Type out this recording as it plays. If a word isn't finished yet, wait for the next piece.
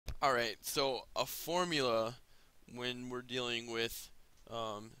Alright, so a formula when we're dealing with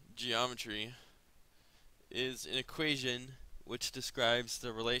geometry is an equation which describes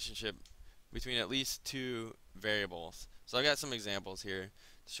the relationship between at least two variables. So I got some examples here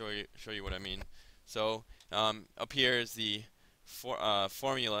to show you what I mean. So up here is the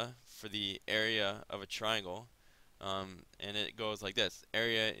formula for the area of a triangle, and it goes like this: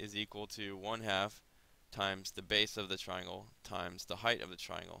 area is equal to 1/2 times the base of the triangle times the height of the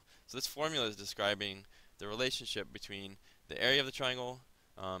triangle. So this formula is describing the relationship between the area of the triangle,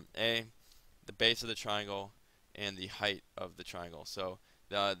 A, the base of the triangle, and the height of the triangle. So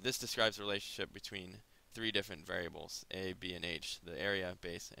this describes the relationship between three different variables: A, B, and H, the area,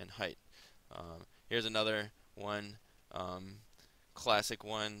 base, and height. Here's another one, classic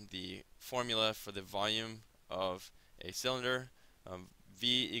one, the formula for the volume of a cylinder.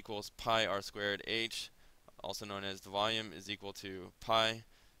 V equals pi r squared h, also known as the volume, is equal to pi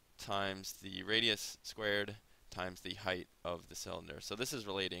times the radius squared times the height of the cylinder. So this is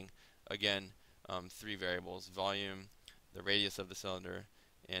relating, again, three variables: volume, the radius of the cylinder,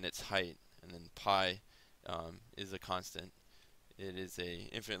 and its height. And then pi is a constant. It is a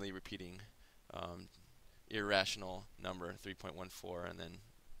infinitely repeating irrational number, 3.14, and then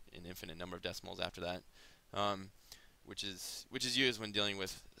an infinite number of decimals after that, um, which is used when dealing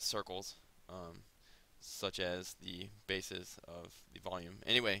with circles, such as the bases of the volume.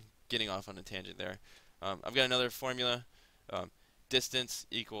 Anyway, getting off on a tangent there. I've got another formula. Um, Distance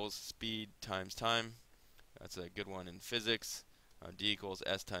equals speed times time. That's a good one in physics. D equals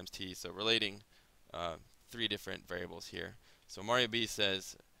S times T. So relating uh, three different variables here. So Mario B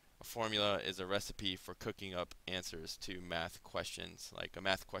says a formula is a recipe for cooking up answers to math questions. Like a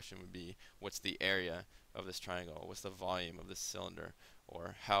math question would be, what's the area of this triangle? What's the volume of this cylinder?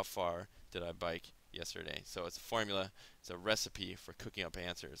 Or how far did I bike yesterday? So it's a formula, it's a recipe for cooking up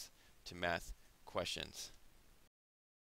answers to math questions.